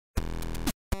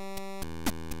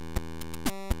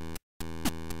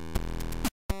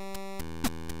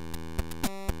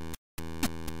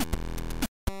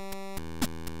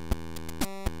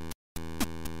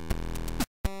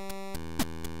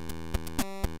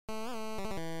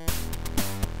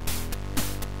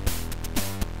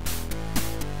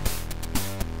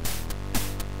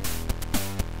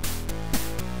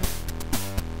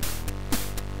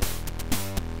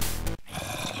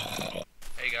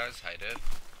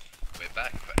we're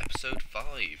back for episode 5.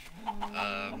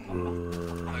 I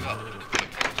got a couple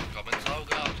of positive comments. Oh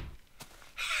god!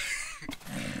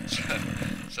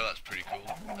 so that's pretty cool.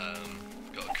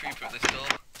 Got a creeper at this door.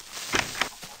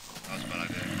 That was a bad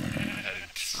idea.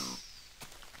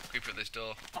 Creeper at this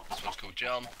door. This one's called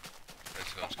John.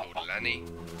 This one's called Lenny.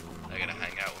 They're going to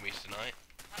hang out with me tonight.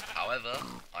 However,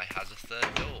 I has a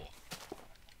third door,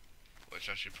 which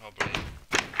I should probably...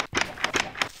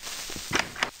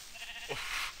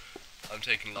 Oof. I'm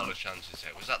taking a lot of chances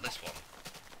here. Was that this one?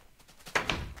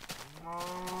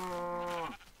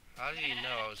 How do you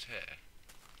know I was here?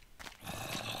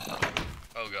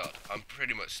 Oh god, I'm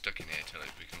pretty much stuck in here till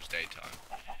it becomes daytime.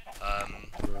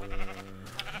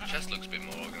 The chest looks a bit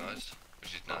more organised,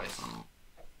 which is nice.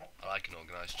 I like an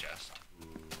organised chest.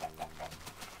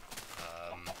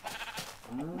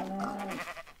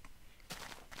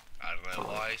 I don't know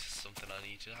why, it's something I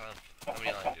need to have. How many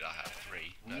iron did I have?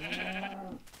 3? No,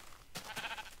 2.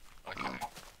 Okay.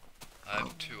 I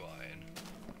have 2 iron.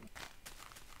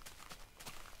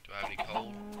 Do I have any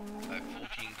coal? I have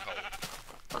 14 coal.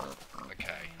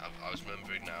 Okay, I was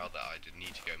remembering now that I did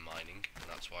need to go mining, and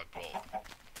that's why I brought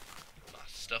my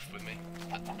stuff with me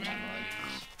for the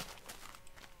minings.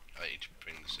 I need to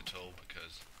bring this at all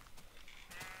because...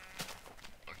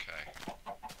 Okay.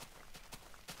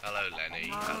 Hello Lenny,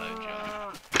 hello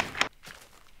John.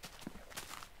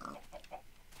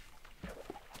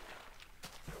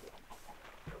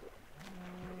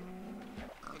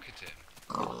 Look at him.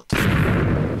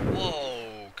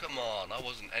 Whoa, come on, I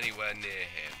wasn't anywhere near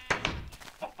him.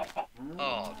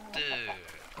 Oh dude,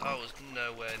 I was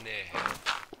nowhere near him.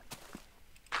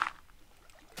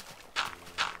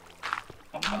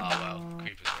 Oh well,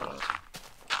 creepers are awesome.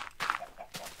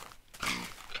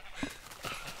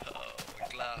 Oh, my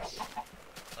glass.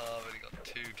 Oh, I've only got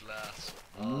 2 glass.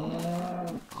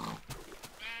 Oh.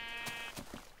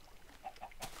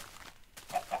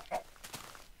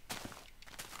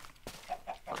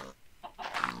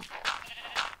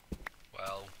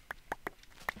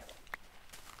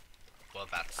 Well,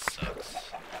 that sucks.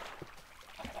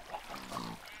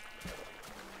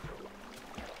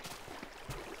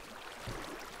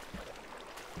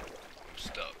 I'm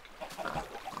stuck.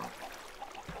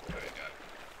 There we go.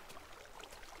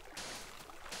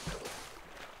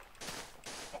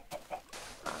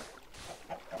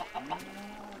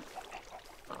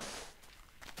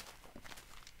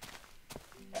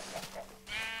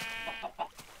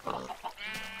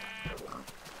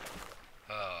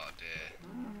 Oh dear.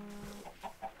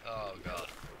 Oh god.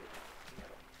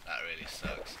 That really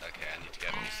sucks. Okay, I need to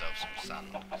get myself some sand,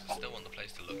 because I still want the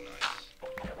place to look nice.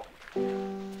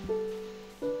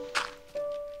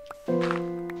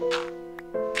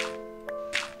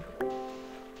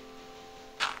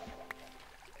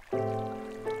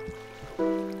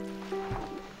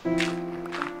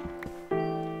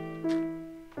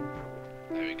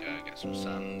 There we go, get some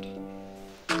sand.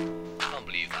 Can't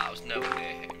believe that, I was nowhere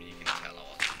near him, you can tell I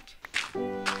wasn't.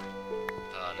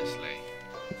 Honestly,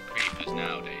 creepers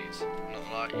nowadays, not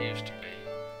like it used to be.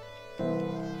 I don't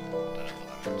know what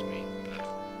that meant to me, but...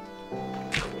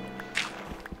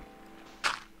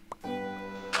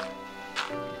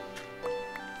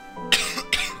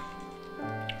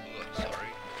 Oh,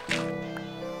 sorry.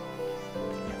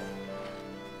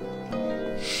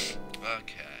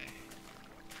 Okay.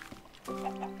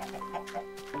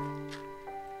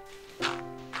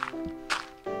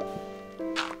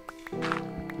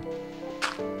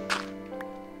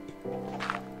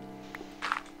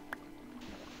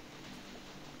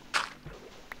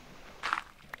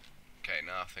 Okay,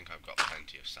 now I think I've got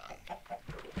plenty of sand.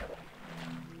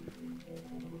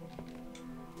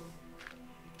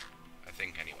 I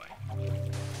think anyway.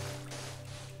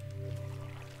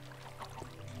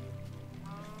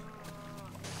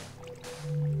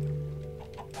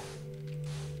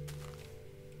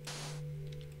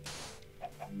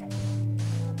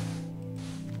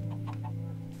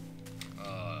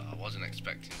 I wasn't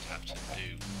expecting to have to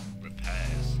do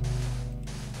repairs.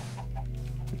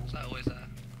 Was that always there?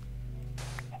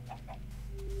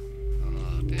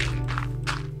 Oh dear.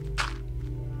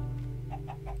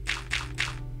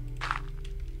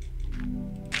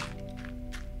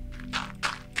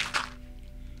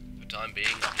 For the time being,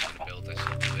 I'm just going to build this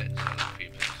up a bit so that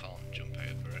people can't jump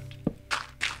over it.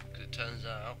 Because it turns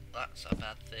out that's a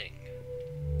bad thing.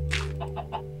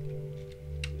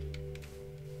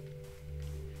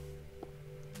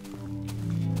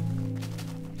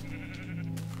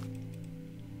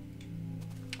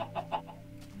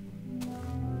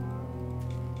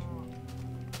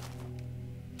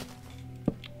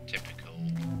 Typical.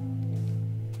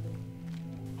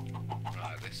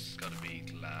 Right, this has got to be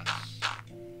glass.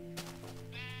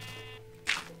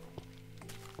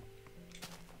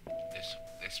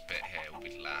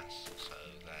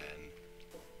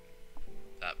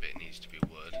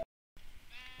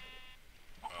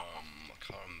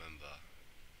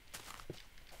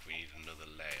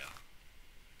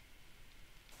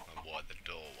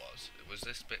 was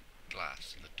this bit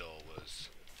glass and the door was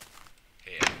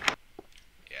here?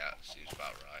 Yeah, that seems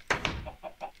about right.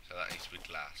 So that needs to be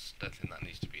glass. Don't think that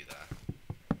needs to be there.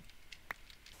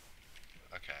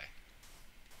 Okay.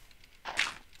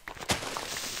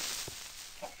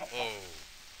 Whoa.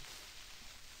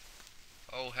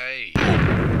 Oh hey.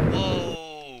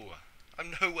 Whoa!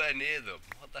 I'm nowhere near them.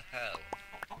 What the hell?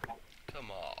 Come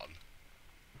on.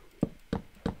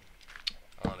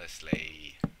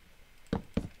 Honestly.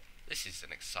 This is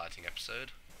an exciting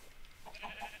episode.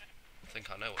 I think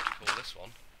I know what to call this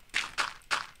one.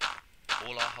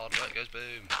 All our hard work goes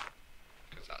boom.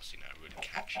 Because that's, you know, a really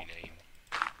catchy name.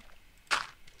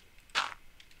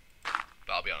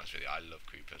 But I'll be honest with you, I love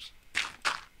creepers.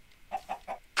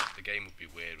 The game would be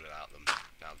weird without them,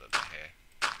 now that they're here.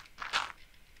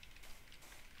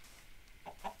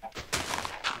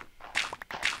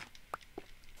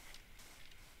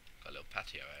 Got a little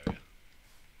patio area.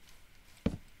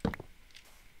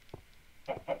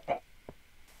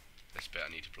 This bit I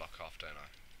need to block off, don't I?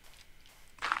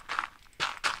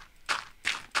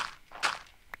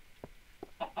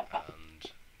 And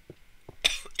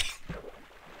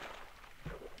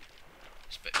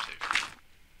this bit too.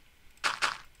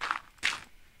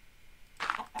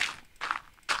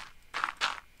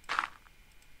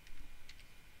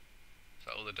 Is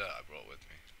that all the dirt I brought with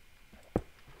me?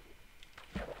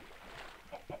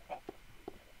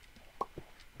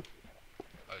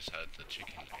 I just heard the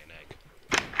chicken lay an egg.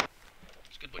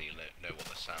 It's good when you know what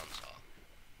the sounds are.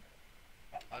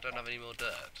 I don't have any more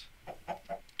dirt.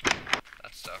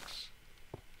 That sucks.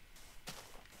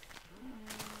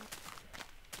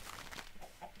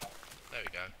 There we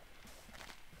go.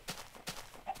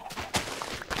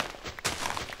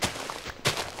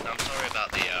 Now I'm sorry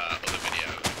about the other video.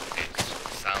 It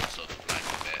sounds sort of like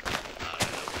a bit. I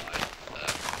don't know why.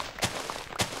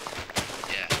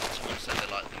 Yeah, someone said they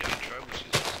liked the new intro, which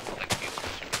is awesome. Thank you so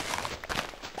much.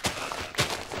 I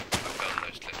filmed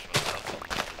those clips myself on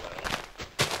the world.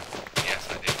 Yes,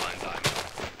 I did find diamond.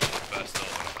 My first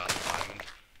thought when I found the diamond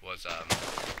was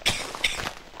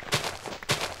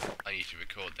I need to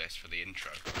record this for the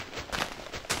intro.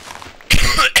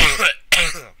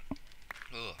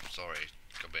 Oh, sorry.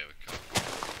 Got a bit of a cough.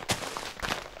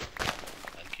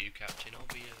 Thank you, Captain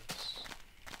Obvious.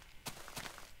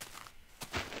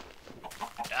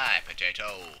 Die,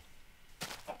 potato!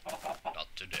 Not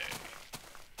today.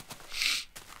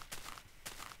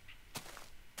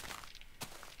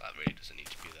 That really doesn't need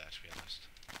to be there, to be honest.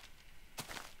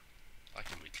 I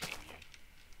can reclaim you.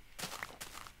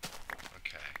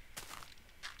 Okay.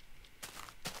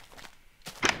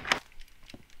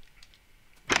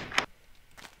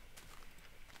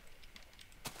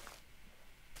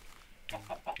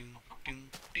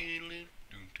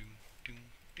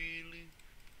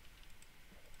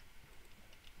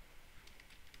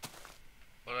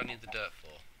 What do I need the dirt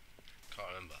for? Can't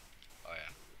remember. Oh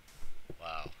yeah.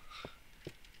 Wow.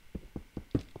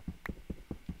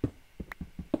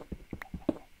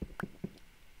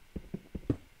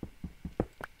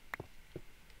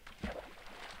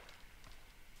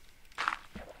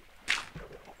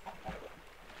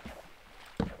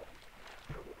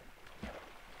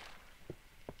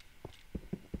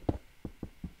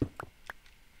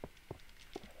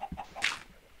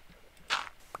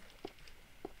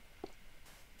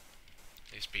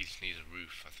 This beast needs a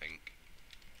roof, I think.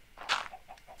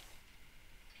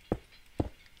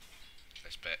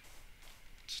 This bit.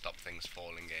 Stop things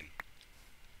falling in.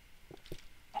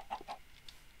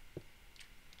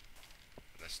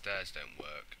 The stairs don't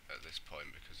work at this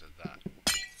point because of that.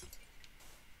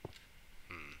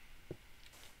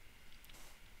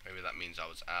 Maybe that means I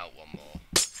was out one more.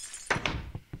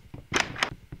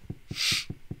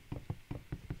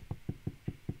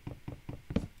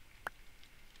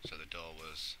 So the door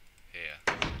was here.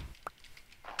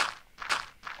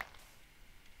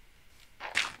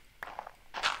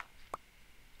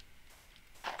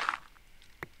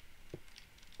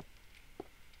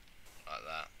 Like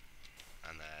that.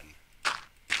 And then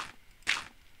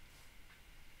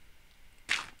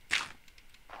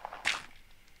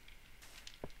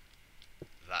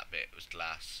that bit was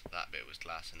glass, that bit was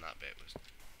glass, and that bit was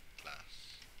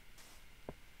glass.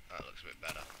 That looks a bit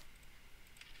better.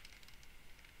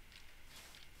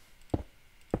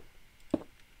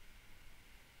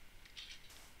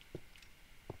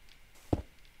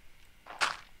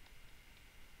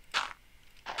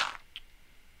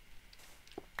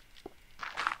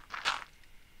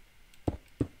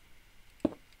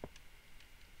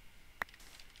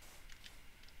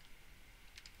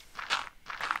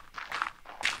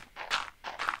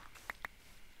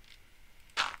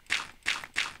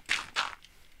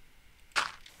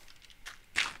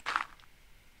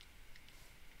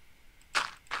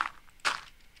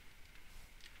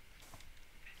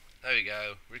 we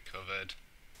go, recovered.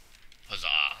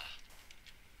 Huzzah!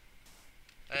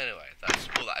 Anyway, that's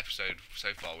all that episode so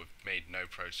far. We've made no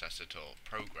progress at all.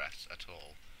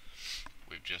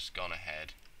 We've just gone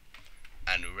ahead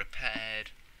and repaired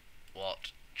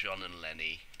what John and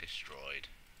Lenny destroyed.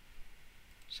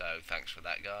 So thanks for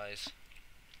that, guys.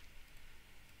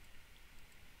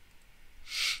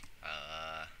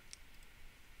 I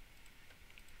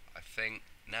think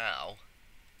now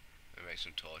we make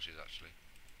some torches actually,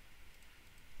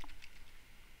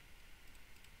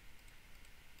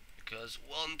 because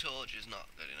one torch is not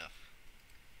good enough.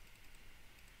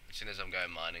 As soon as I'm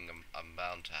going mining, I'm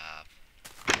bound to have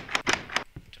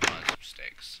to find some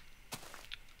sticks.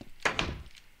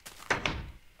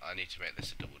 I need to make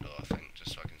this a double door, I think,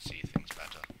 just so I can see things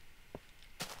better.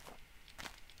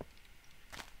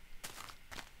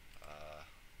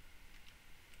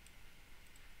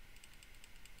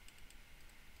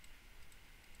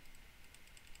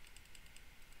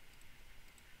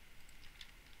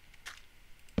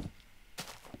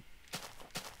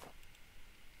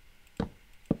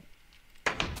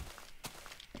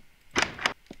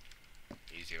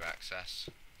 Easier access.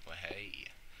 Well, hey.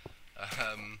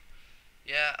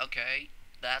 Yeah, okay.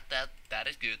 That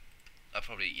is good. I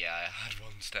had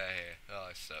one stair here. Oh,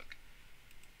 I suck.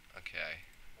 Okay.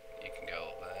 You can go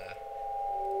up there.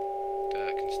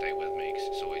 Dirt can stay with me because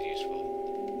it's always useful.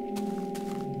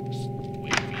 Just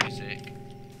weird music.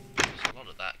 There's a lot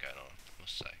of that going on, I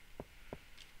must say.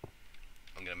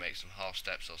 I'm going to make some half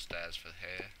steps or stairs for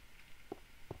here.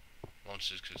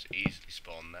 Monsters could easily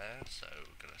spawn there, so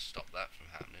we're going to stop that from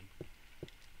happening.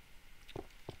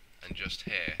 And just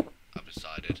here, I've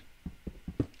decided...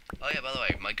 Oh yeah, by the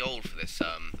way, my goal for this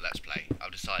Let's Play,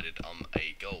 I've decided on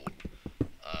a goal,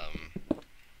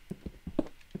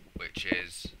 which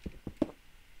is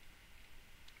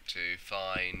to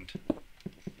find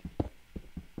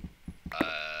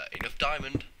enough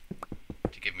diamond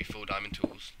to give me full diamond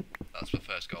tools. That's my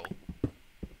first goal.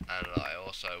 And I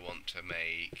also want to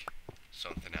make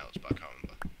something else, but I can't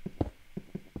remember.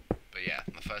 But yeah,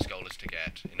 my first goal is to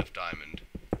get enough diamond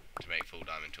to make full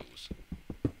diamond tools.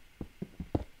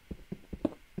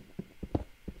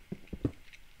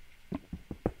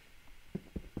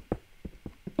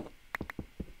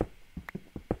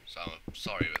 So I'm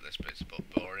sorry that this bit's a bit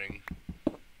boring,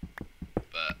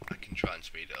 but I can try and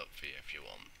speed it up for you if you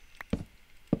want,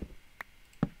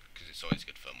 because it's always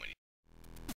good fun when you...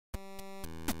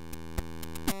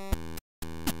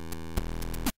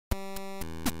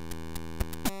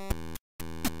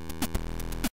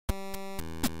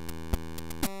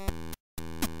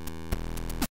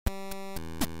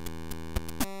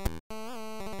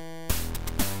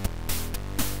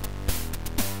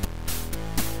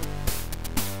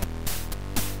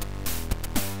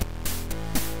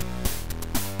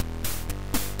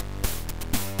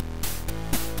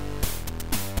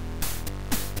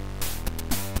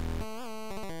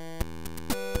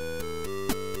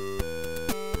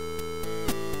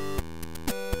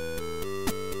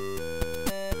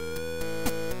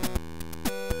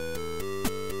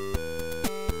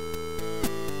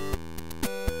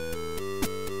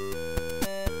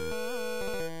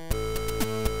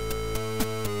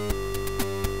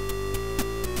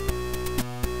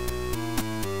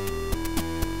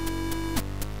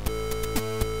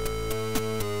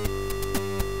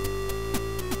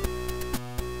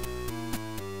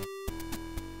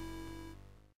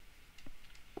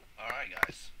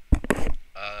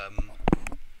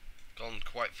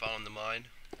 Quite far on the mine,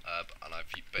 and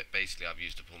I've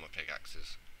used up all my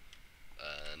pickaxes,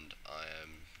 and I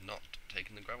am not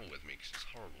taking the gravel with me because it's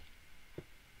horrible.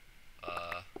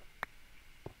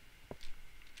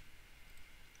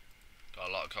 Got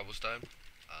a lot of cobblestone,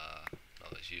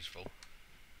 not that's useful,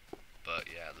 but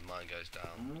yeah, the mine goes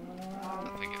down.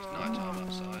 I think it's night time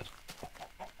outside.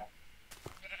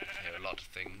 I hear a lot of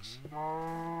things,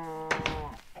 so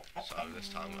this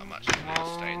time I'm actually going to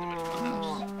stay in the middle of my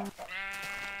house.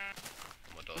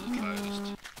 My doors are closed.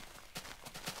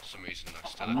 For some reason I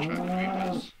still attract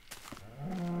creepers.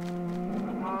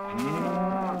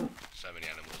 So many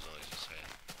animal noises here.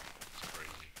 It's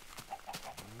crazy.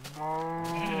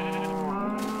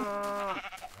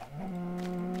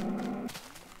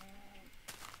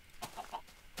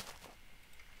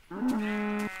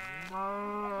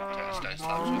 Take the stone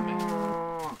slabs with me.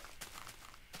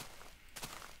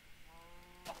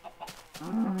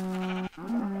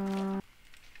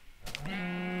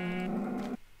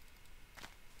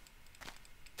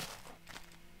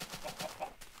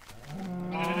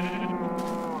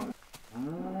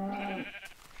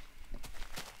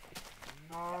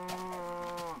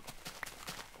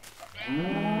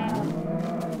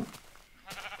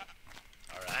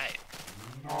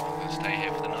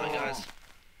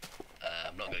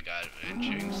 going to go out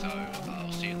venturing, so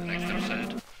I'll see you in the next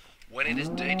episode when it is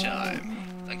daytime.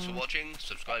 Thanks for watching,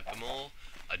 subscribe for more.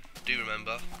 I do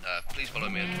remember, please follow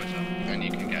me on Twitter, and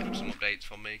you can get some updates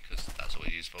from me, because that's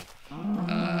always useful.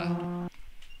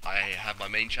 I have my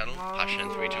main channel,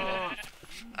 Passion321,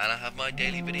 and I have my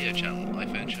daily video channel,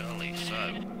 TheLetsPlayCharlie.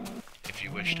 So, if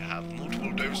you wish to have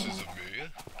multiple doses of me,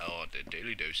 or the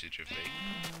daily dosage of me,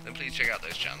 then please check out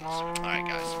those channels. Alright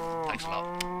guys, thanks a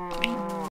lot.